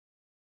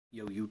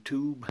Yo,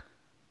 YouTube.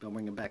 Don't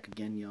bring it back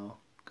again, y'all.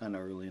 Kind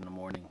of early in the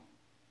morning.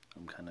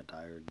 I'm kind of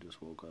tired.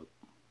 Just woke up.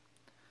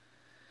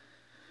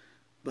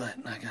 But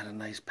I got a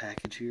nice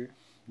package here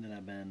that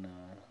I've been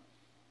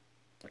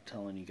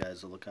telling you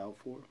guys to look out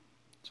for.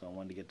 So I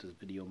wanted to get this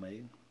video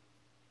made.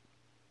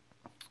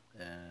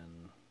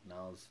 And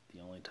now's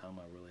the only time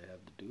I really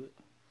have to do it.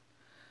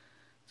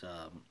 It's,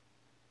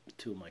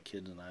 two of my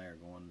kids and I are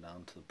going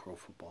down to the Pro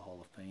Football Hall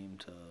of Fame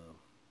to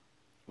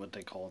what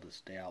they call the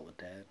Stay Out with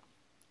Dad.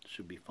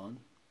 Should be fun.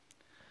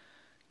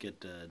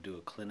 Get to do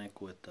a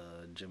clinic with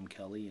Jim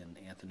Kelly and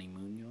Anthony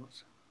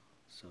Munoz.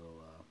 So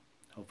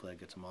hopefully I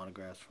get some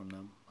autographs from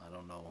them. I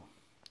don't know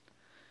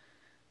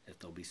if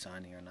they'll be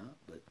signing or not,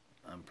 but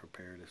I'm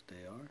prepared if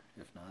they are.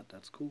 If not,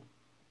 that's cool.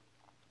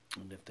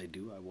 And if they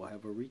do, I will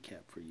have a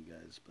recap for you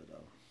guys. But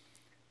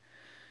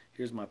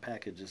here's my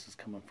package. This is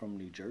coming from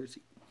New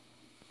Jersey.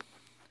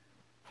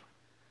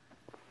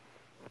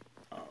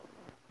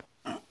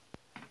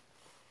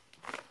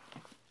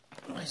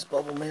 Nice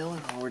bubble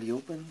mailing, already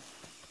open.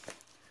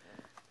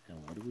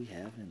 And what do we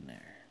have in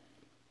there?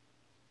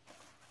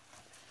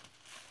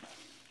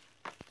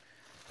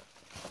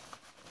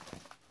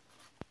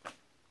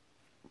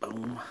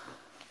 Boom.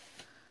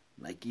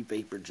 Nike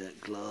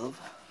VaporJet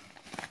glove.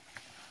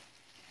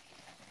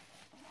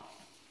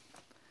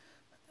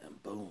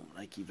 And boom,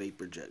 Nike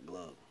VaporJet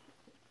glove.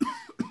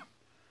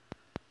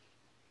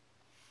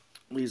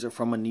 These are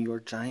from a New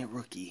York Giant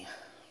rookie.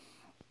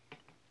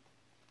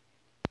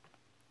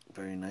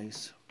 Very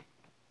nice.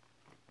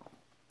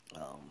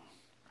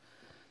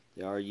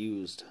 They are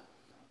used.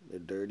 They're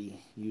dirty.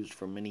 Used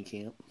for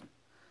minicamp.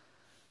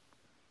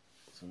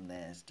 Some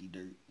nasty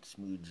dirt.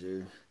 Smooth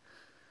there.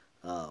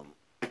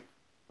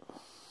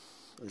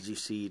 As you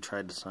see,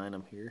 tried to sign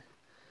them here.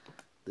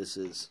 This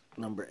is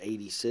number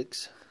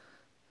 86.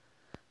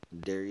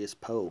 Darius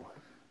Poe.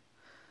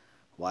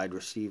 Wide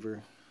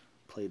receiver.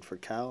 Played for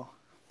Cal.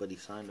 But he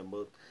signed them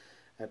both.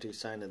 After he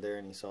signed it there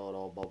and he saw it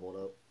all bubbled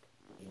up,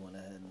 he went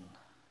ahead and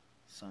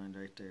signed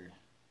right there.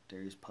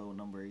 Darius Poe,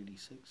 number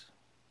 86.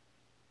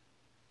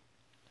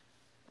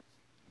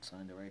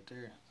 Signed it right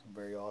there. A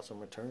very awesome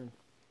return.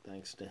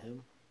 Thanks to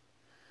him.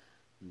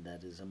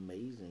 That is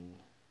amazing.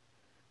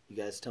 You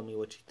guys tell me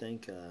what you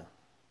think.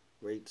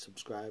 Rate,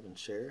 subscribe, and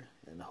share.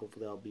 And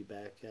hopefully I'll be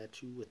back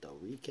at you with a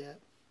recap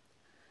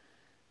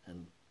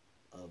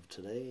of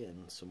today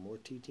and some more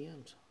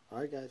TTMs.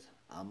 Alright guys,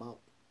 I'm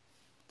out.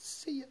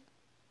 See ya.